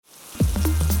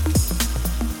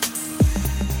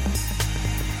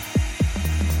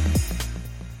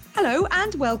Hello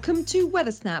and welcome to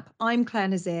Weather Snap. I'm Claire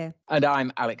Nazir. And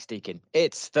I'm Alex Deakin.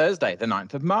 It's Thursday, the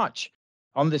 9th of March.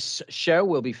 On this show,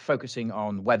 we'll be focusing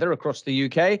on weather across the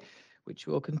UK, which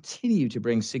will continue to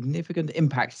bring significant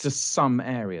impacts to some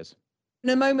areas. In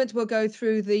a moment, we'll go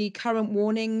through the current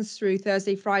warnings through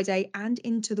Thursday, Friday, and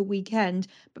into the weekend.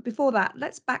 But before that,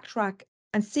 let's backtrack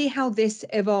and see how this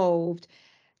evolved.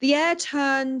 The air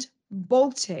turned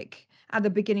Baltic at the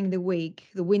beginning of the week.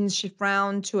 The winds shift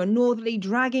round to a northerly,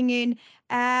 dragging in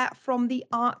air from the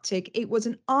Arctic. It was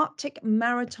an Arctic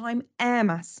maritime air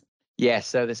mass. Yes,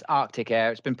 so this Arctic air,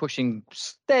 it's been pushing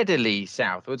steadily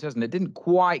southwards, hasn't it? Didn't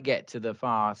quite get to the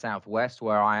far southwest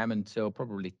where I am until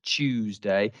probably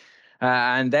Tuesday.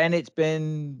 And then it's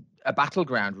been a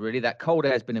battleground, really. That cold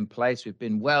air has been in place. We've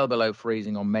been well below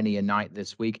freezing on many a night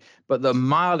this week, but the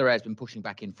milder air has been pushing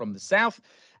back in from the south.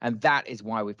 And that is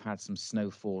why we've had some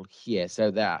snowfall here.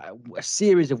 So there are a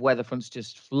series of weather fronts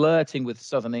just flirting with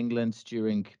southern England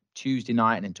during Tuesday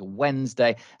night and into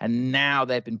Wednesday. And now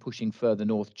they've been pushing further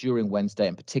north during Wednesday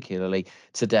and particularly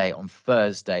today on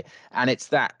Thursday. And it's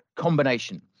that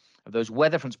combination of those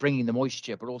weather fronts bringing the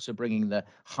moisture, but also bringing the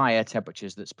higher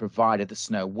temperatures that's provided the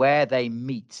snow. Where they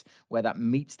meet, where that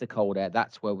meets the cold air,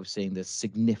 that's where we're seeing the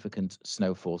significant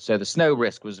snowfall. So the snow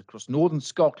risk was across northern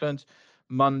Scotland,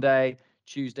 Monday,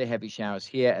 Tuesday, heavy showers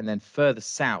here, and then further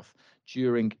south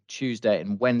during Tuesday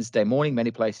and Wednesday morning.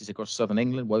 Many places across southern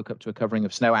England woke up to a covering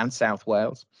of snow and South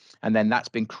Wales, and then that's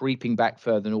been creeping back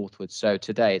further northwards. So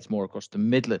today it's more across the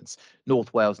Midlands,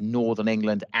 North Wales, northern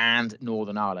England, and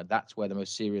Northern Ireland. That's where the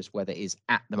most serious weather is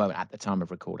at the moment, at the time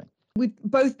of recording. We've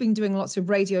both been doing lots of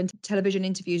radio and television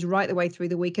interviews right the way through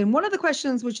the week. And one of the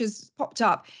questions which has popped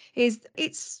up is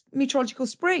it's meteorological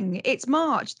spring, it's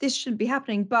March, this shouldn't be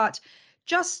happening. But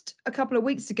just a couple of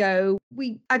weeks ago,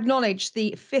 we acknowledged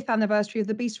the 5th anniversary of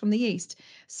the Beast from the East.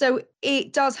 So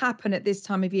it does happen at this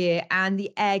time of year, and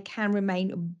the air can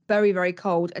remain very, very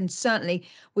cold. And certainly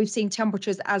we've seen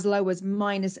temperatures as low as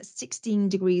minus 16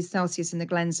 degrees Celsius in the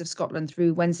glens of Scotland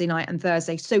through Wednesday night and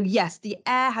Thursday. So yes, the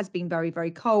air has been very,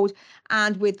 very cold.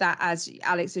 And with that, as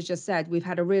Alex has just said, we've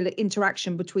had a real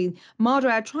interaction between milder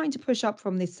air trying to push up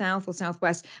from the south or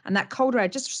southwest and that colder air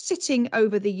just sitting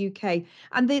over the UK.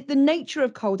 And the nature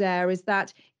of cold air is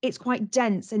that it's quite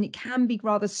dense and it can be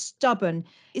rather stubborn.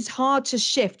 It's hard to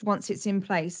shift once it's in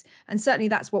place. And certainly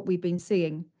that's what we've been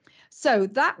seeing. So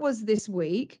that was this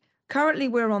week. Currently,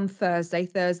 we're on Thursday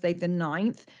the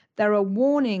 9th. There are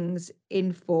warnings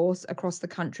in force across the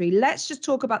country. Let's just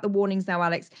talk about the warnings now,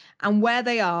 Alex, and where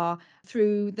they are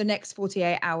through the next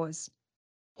 48 hours.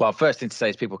 Well, first thing to say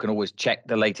is people can always check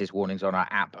the latest warnings on our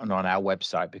app and on our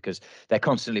website because they're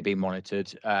constantly being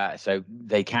monitored. So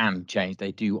they can change,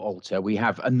 they do alter. We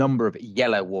have a number of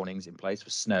yellow warnings in place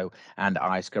for snow and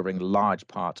ice covering large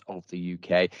parts of the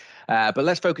UK. But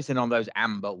let's focus in on those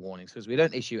amber warnings because we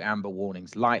don't issue amber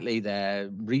warnings lightly.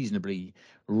 They're reasonably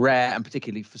rare, and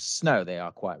particularly for snow, they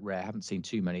are quite rare. I haven't seen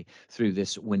too many through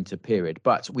this winter period.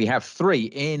 But we have 3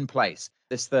 in place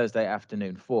this Thursday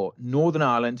afternoon for Northern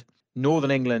Ireland,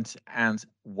 Northern England and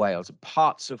Wales.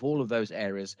 Parts of all of those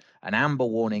areas, an amber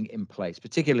warning in place,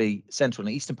 particularly central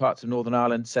and eastern parts of Northern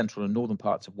Ireland, central and northern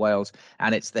parts of Wales,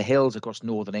 and it's the hills across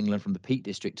northern England from the Peak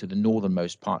District to the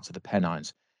northernmost parts of the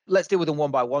Pennines. Let's deal with them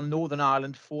one by one. Northern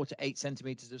Ireland, 4 to 8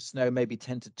 centimetres of snow, maybe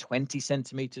 10 to 20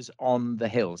 centimetres on the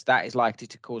hills. That is likely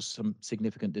to cause some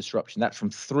significant disruption. That's from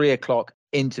 3 o'clock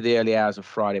into the early hours of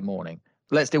Friday morning.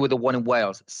 Let's deal with the one in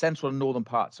Wales, central and northern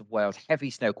parts of Wales. Heavy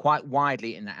snow quite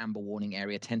widely in the amber warning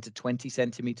area, 10 to 20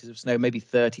 centimetres of snow, maybe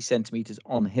 30 centimetres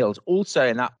on hills. Also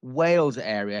in that Wales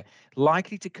area,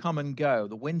 likely to come and go.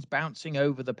 The wind's bouncing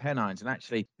over the Pennines, and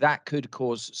actually that could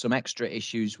cause some extra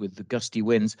issues with the gusty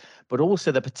winds, but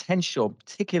also the potential,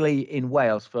 particularly in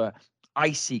Wales, for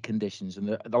icy conditions and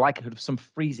the likelihood of some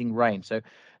freezing rain. So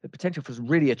the potential for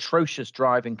really atrocious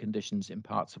driving conditions in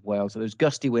parts of Wales. So those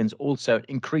gusty winds also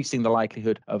increasing the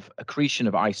likelihood of accretion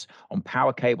of ice on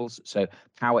power cables. So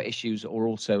power issues are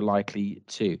also likely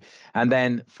too. And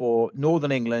then for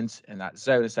northern England and that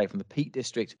zone, say from the Peak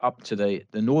District up to the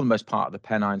northernmost part of the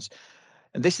Pennines,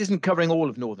 and this isn't covering all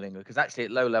of northern England because actually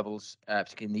at low levels,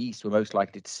 particularly in the east, we're most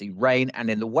likely to see rain. And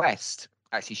in the west,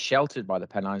 actually sheltered by the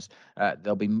Pennines,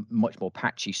 there'll be much more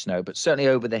patchy snow, but certainly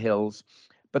over the hills.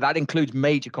 But that includes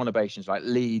major conurbations like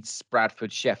Leeds,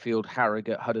 Bradford, Sheffield,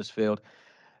 Harrogate, Huddersfield.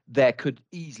 There could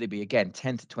easily be, again,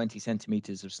 10 to 20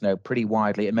 centimetres of snow pretty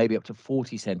widely and maybe up to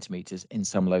 40 centimetres in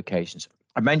some locations.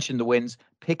 I mentioned the winds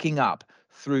picking up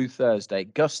through Thursday,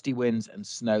 gusty winds and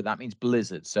snow. That means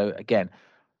blizzards. So again,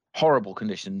 horrible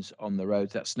conditions on the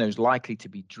roads. That snow's likely to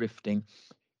be drifting,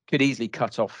 could easily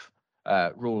cut off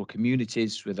rural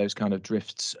communities with those kind of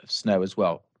drifts of snow as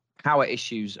well. Power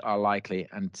issues are likely,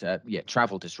 and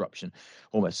travel disruption,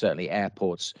 almost certainly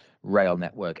airports, rail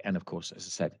network, and of course, as I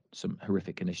said, some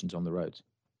horrific conditions on the roads.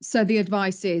 So the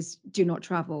advice is do not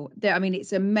travel. There, I mean,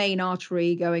 it's a main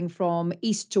artery going from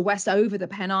east to west over the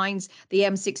Pennines, the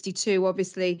M62,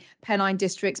 obviously, Pennine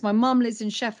districts. My mum lives in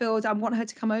Sheffield. I want her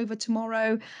to come over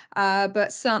tomorrow,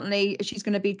 but certainly she's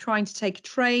going to be trying to take a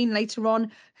train later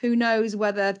on. Who knows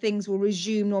whether things will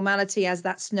resume normality as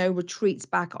that snow retreats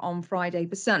back on Friday,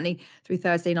 but certainly through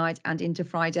Thursday night and into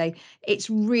Friday. It's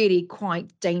really quite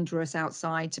dangerous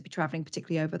outside to be traveling,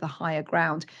 particularly over the higher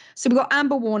ground. So we've got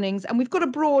amber warnings and we've got a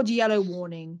broad yellow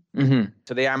warning.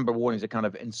 So the amber warnings are kind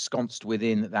of ensconced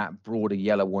within that broader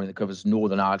yellow warning that covers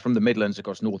Northern Ireland, from the Midlands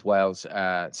across North Wales,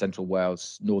 Central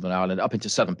Wales, Northern Ireland, up into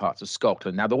southern parts of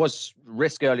Scotland. Now, there was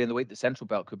risk early in the week the Central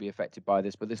Belt could be affected by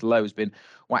this, but this low has been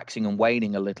waxing and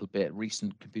waning a little bit.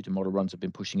 Recent computer model runs have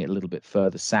been pushing it a little bit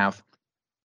further south.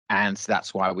 And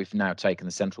that's why we've now taken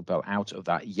the Central Belt out of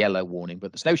that yellow warning.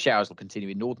 But the snow showers will continue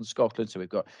in northern Scotland. So we've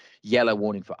got yellow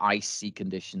warning for icy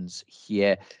conditions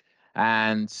here.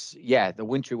 And yeah, the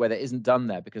wintry weather isn't done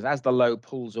there, because as the low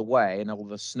pulls away and all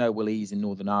the snow will ease in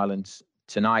Northern Ireland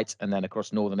tonight and then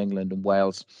across northern England and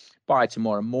Wales by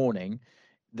tomorrow morning,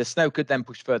 the snow could then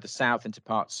push further south into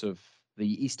parts of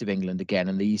the east of England again,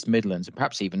 and the East Midlands, and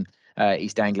perhaps even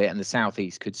East Anglia and the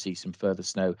southeast could see some further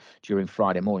snow during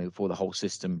Friday morning before the whole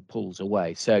system pulls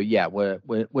away. So yeah,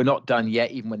 we're not done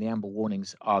yet, even when the amber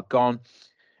warnings are gone.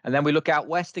 And then we look out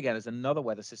west again as another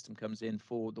weather system comes in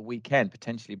for the weekend,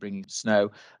 potentially bringing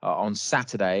snow on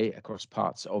Saturday across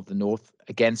parts of the north.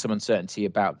 Again, some uncertainty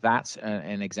about that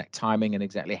and exact timing and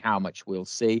exactly how much we'll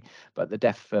see, but the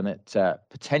definite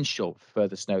potential for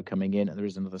further snow coming in. And there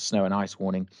is another snow and ice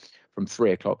warning from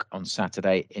 3 o'clock on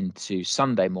Saturday into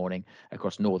Sunday morning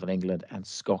across northern England and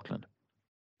Scotland.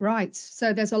 Right.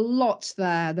 So there's a lot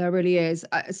there. There really is.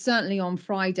 Certainly on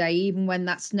Friday, even when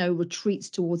that snow retreats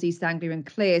towards East Anglia and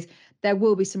clears, there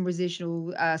will be some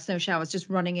residual snow showers just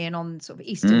running in on sort of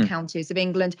eastern counties of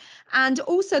England. And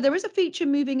also, there is a feature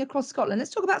moving across Scotland.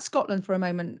 Let's talk about Scotland for a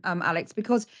moment, Alex,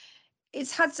 because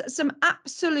it's had some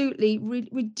absolutely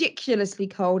ridiculously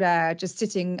cold air just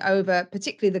sitting over,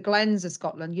 particularly the glens of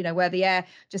Scotland, you know, where the air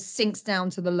just sinks down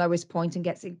to the lowest point and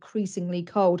gets increasingly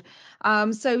cold.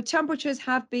 So temperatures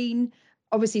have been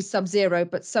obviously sub-zero,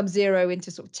 but sub-zero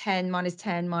into sort of 10,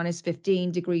 minus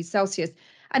 15 degrees Celsius.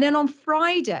 And then on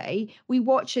Friday, we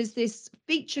watch as this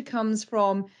feature comes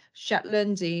from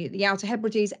Shetland, the Outer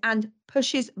Hebrides, and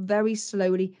pushes very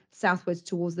slowly southwards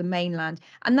towards the mainland.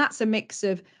 And that's a mix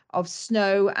of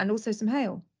snow and also some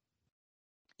hail.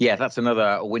 Yeah, that's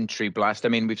another wintry blast. I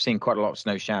mean, we've seen quite a lot of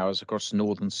snow showers across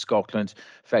northern Scotland,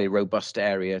 fairly robust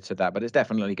area to that, but it's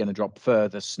definitely going to drop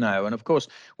further snow. And of course,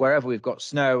 wherever we've got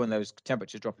snow and those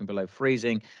temperatures dropping below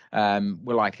freezing,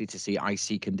 we're likely to see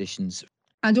icy conditions.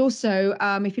 And also,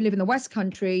 if you live in the West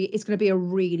Country, it's going to be a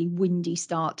really windy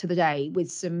start to the day with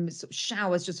some sort of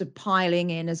showers just sort of piling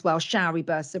in as well, showery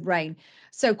bursts of rain.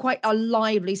 So quite a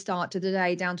lively start to the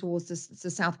day down towards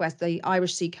the southwest, the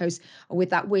Irish sea coast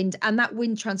with that wind. And that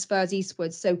wind transfers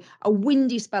eastwards. So a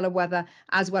windy spell of weather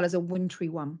as well as a wintry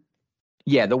one.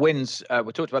 Yeah, the winds,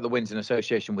 we talked about the winds in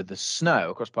association with the snow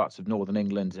across parts of northern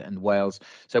England and Wales.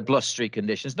 So blustery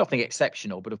conditions, nothing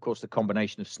exceptional, but of course the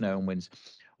combination of snow and winds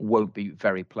won't be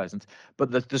very pleasant.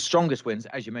 But the strongest winds,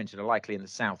 as you mentioned, are likely in the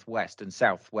southwest and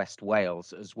southwest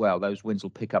Wales as well. Those winds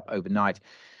will pick up overnight.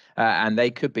 And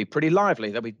they could be pretty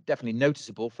lively. They'll be definitely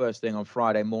noticeable first thing on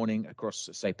Friday morning across,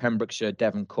 say, Pembrokeshire,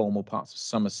 Devon, Cornwall, parts of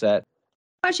Somerset.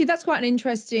 Actually, that's quite an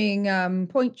interesting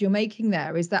point you're making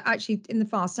there, is that actually in the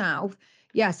far south,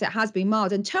 yes, it has been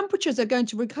mild and temperatures are going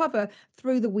to recover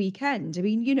through the weekend. I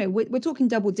mean, you know, we're talking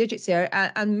double digits here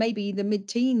and maybe the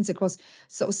mid-teens across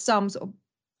sort of some sort of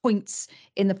points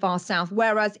in the far south,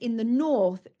 whereas in the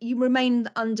north, you remain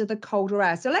under the colder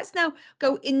air. So let's now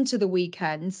go into the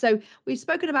weekend. So we've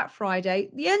spoken about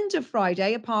Friday. The end of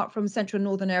Friday, apart from central and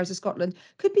northern areas of Scotland,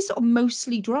 could be sort of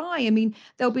mostly dry. I mean,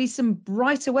 there'll be some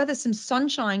brighter weather, some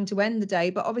sunshine to end the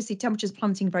day, but obviously temperatures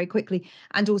plummeting very quickly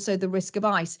and also the risk of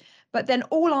ice. But then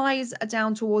all eyes are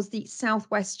down towards the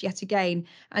southwest yet again.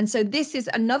 And so this is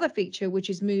another feature which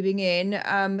is moving in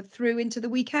through into the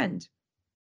weekend.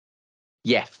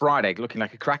 Yeah, Friday looking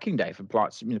like a cracking day for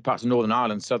parts of Northern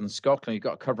Ireland, southern Scotland. You've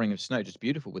got a covering of snow, just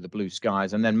beautiful with the blue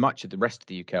skies, and then much of the rest of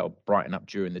the UK will brighten up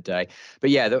during the day.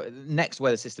 But yeah, the next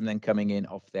weather system then coming in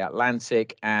off the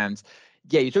Atlantic, and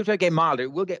Yeah, you talked about getting milder.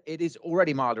 It is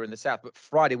already milder in the south, but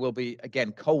Friday will be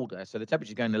again colder. So the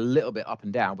temperature is going a little bit up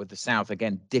and down, with the south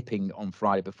again dipping on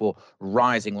Friday before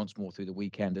rising once more through the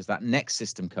weekend as that next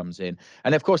system comes in.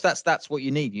 And of course, that's what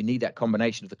you need. You need that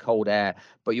combination of the cold air,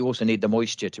 but you also need the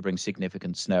moisture to bring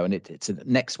significant snow. And it's a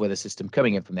next weather system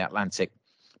coming in from the Atlantic,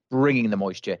 bringing the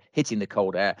moisture, hitting the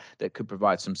cold air that could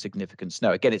provide some significant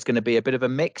snow. Again, it's going to be a bit of a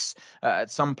mix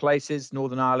at some places,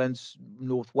 Northern Ireland,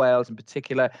 North Wales in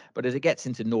particular. But as it gets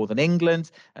into Northern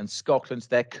England and Scotland,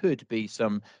 there could be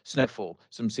some snowfall,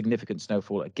 some significant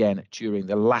snowfall again during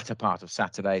the latter part of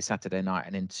Saturday night,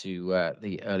 and into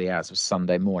the early hours of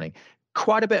Sunday morning.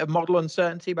 Quite a bit of model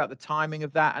uncertainty about the timing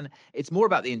of that, and it's more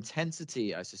about the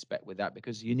intensity, I suspect, with that,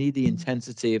 because you need the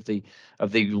intensity of the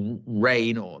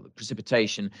rain or the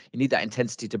precipitation. You need that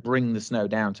intensity to bring the snow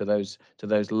down to those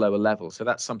lower levels. So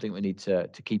that's something we need to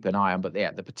keep an eye on. But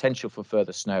yeah, the potential for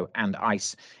further snow and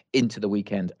ice into the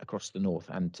weekend across the north,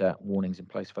 and warnings in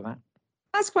place for that.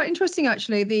 That's quite interesting,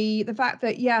 actually. The fact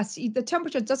that, yes, the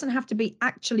temperature doesn't have to be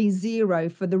actually zero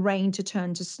for the rain to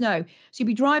turn to snow. So you'd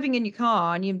be driving in your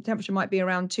car and your temperature might be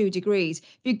around 2 degrees.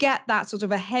 If you get that sort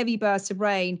of a heavy burst of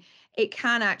rain, it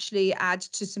can actually add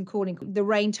to some cooling, the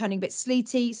rain turning a bit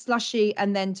sleety, slushy,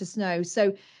 and then to snow.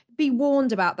 So be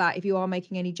warned about that if you are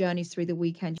making any journeys through the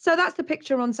weekend. So that's the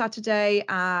picture on Saturday.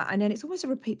 And then it's always a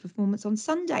repeat performance on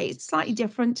Sunday. It's slightly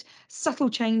different, subtle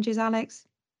changes, Alex.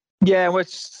 Yeah, we're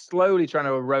slowly trying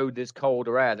to erode this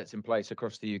colder air that's in place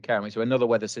across the UK. So another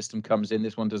weather system comes in.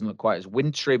 This one doesn't look quite as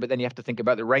wintry, but then you have to think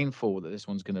about the rainfall that this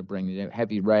one's going to bring.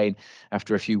 Heavy rain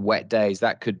after a few wet days.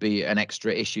 That could be an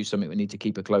extra issue, something we need to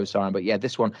keep a close eye on. But yeah,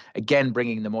 this one, again,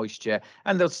 bringing the moisture.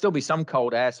 And there'll still be some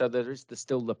cold air, so there's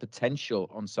still the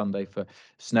potential on Sunday for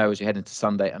snow as you head into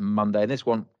Sunday and Monday. And this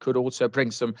one could also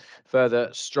bring some further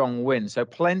strong winds. So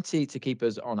plenty to keep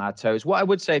us on our toes. What I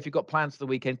would say, if you've got plans for the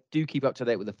weekend, do keep up to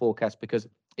date with the forecast, because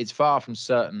it's far from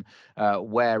certain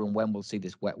where and when we'll see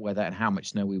this wet weather and how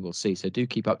much snow we will see. So do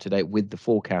keep up to date with the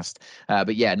forecast.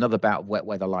 But yeah, another bout of wet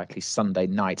weather likely Sunday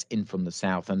night in from the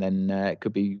south, and then it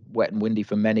could be wet and windy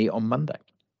for many on Monday.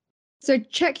 So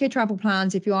check your travel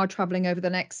plans if you are traveling over the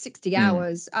next 60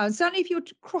 hours. Certainly if you're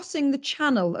crossing the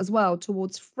channel as well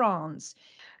towards France.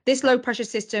 This low pressure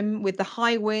system with the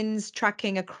high winds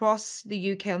tracking across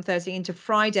the UK on Thursday into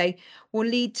Friday will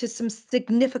lead to some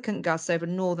significant gusts over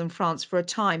northern France for a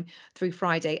time through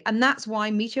Friday. And that's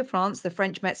why Meteo France, the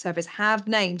French Met Service, have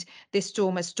named this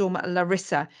storm as Storm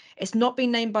Larissa. It's not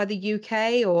been named by the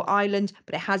UK or Ireland,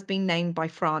 but it has been named by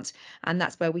France. And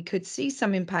that's where we could see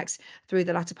some impacts through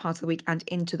the latter part of the week and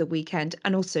into the weekend,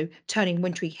 and also turning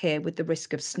wintry here with the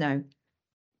risk of snow.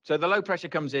 So the low pressure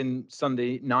comes in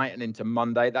Sunday night and into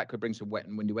Monday. That could bring some wet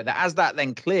and windy weather. As that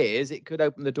then clears, it could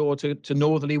open the door to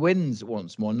northerly winds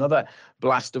once more. Another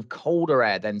blast of colder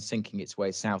air then sinking its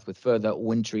way south, with further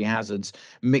wintry hazards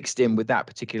mixed in with that,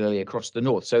 particularly across the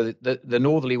north. So the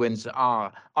northerly winds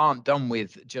aren't done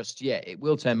with just yet. It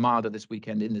will turn milder this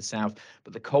weekend in the south,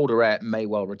 but the colder air may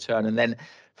well return. And then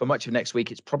for much of next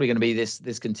week, it's probably going to be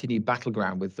this continued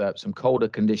battleground with some colder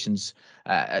conditions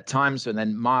at times, and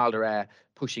then milder air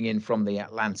pushing in from the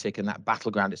Atlantic, and that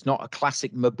battleground. It's not a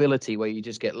classic mobility where you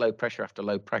just get low pressure after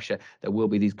low pressure. There will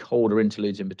be these colder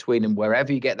interludes in between, and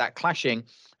wherever you get that clashing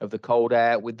of the cold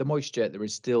air with the moisture, there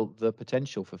is still the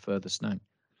potential for further snow.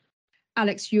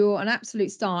 Alex, you're an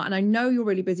absolute star, and I know you're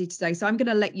really busy today, so I'm going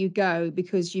to let you go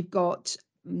because you've got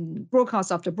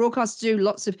broadcast after broadcast to do,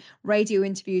 lots of radio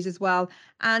interviews as well,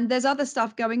 and there's other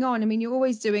stuff going on. I mean, you're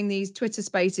always doing these Twitter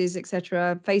Spaces,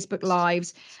 etc., Facebook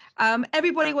Lives.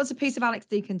 Everybody wants a piece of Alex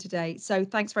Deacon today, so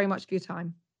thanks very much for your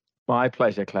time. My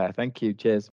pleasure, Claire. Thank you.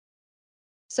 Cheers.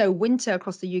 So winter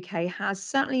across the UK has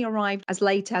certainly arrived as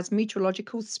late as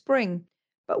meteorological spring.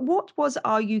 But what was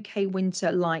our UK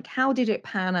winter like? How did it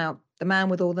pan out? The man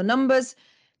with all the numbers,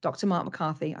 Dr. Mark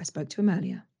McCarthy. I spoke to him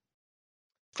earlier.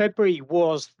 February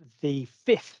was the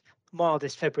fifth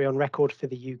mildest February on record for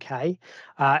the UK.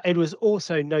 It was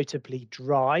also notably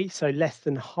dry, so less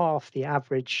than half the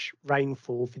average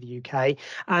rainfall for the UK,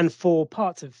 and for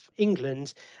parts of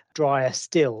England, drier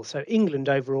still. So England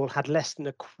overall had less than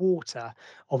a quarter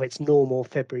of its normal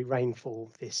February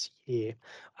rainfall this year.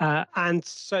 And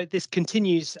so this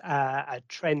continues a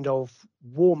trend of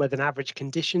warmer than average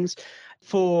conditions.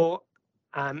 For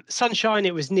sunshine,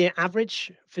 it was near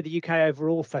average for the UK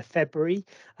overall for February,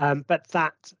 but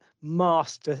that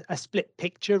masked a split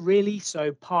picture, really.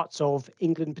 So parts of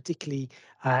England, particularly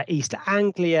East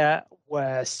Anglia,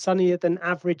 were sunnier than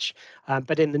average,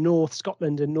 but in the north,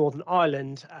 Scotland and Northern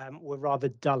Ireland were rather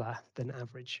duller than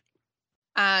average.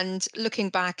 And looking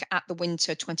back at the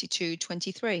winter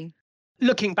 22-23.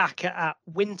 Looking back at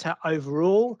winter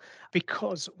overall,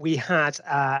 because we had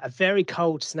a very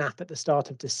cold snap at the start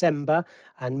of December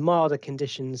and milder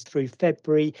conditions through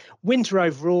February, winter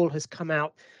overall has come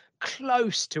out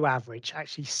close to average,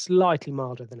 actually slightly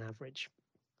milder than average.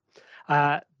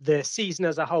 The season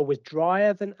as a whole was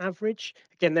drier than average.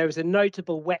 Again, there was a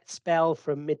notable wet spell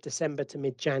from mid-December to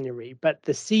mid-January, but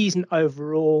the season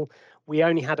overall, we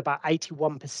only had about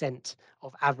 81%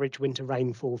 of average winter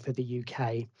rainfall for the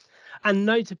UK. And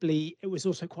notably, it was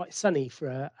also quite sunny for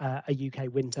a UK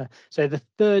winter. So the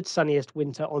third sunniest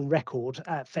winter on record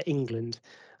for England.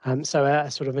 So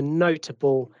a sort of a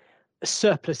notable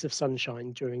surplus of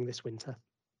sunshine during this winter.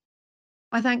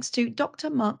 My thanks to Dr.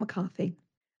 Mark McCarthy.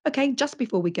 Okay, just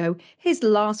before we go, here's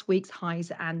last week's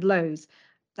highs and lows.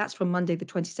 That's from Monday the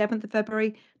 27th of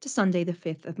February to Sunday the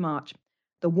 5th of March.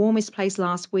 The warmest place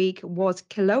last week was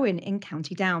Killowen in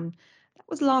County Down. That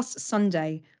was last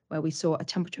Sunday, where we saw a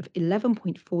temperature of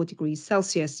 11.4 degrees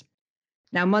Celsius.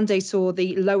 Now, Monday saw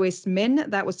the lowest min,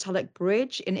 that was Tulloch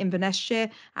Bridge in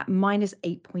Inverness-shire at minus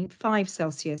 8.5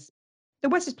 Celsius. The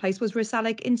wettest place was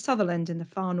Risallick in Sutherland in the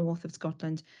far north of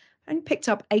Scotland and picked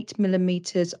up 8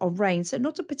 millimetres of rain, so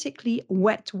not a particularly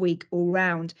wet week all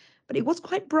round, but it was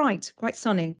quite bright, quite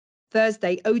sunny.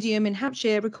 Thursday, Odium in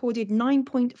Hampshire recorded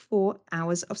 9.4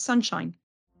 hours of sunshine.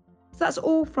 So that's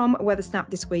all from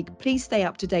WeatherSnap this week. Please stay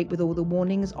up to date with all the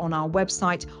warnings on our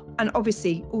website and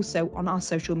obviously also on our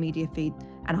social media feed.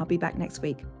 And I'll be back next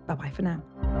week. Bye-bye for now.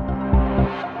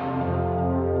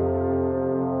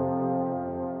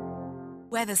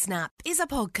 WeatherSnap is a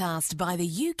podcast by the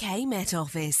UK Met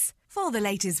Office. For the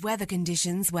latest weather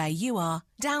conditions where you are,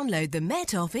 download the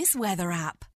Met Office weather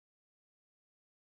app.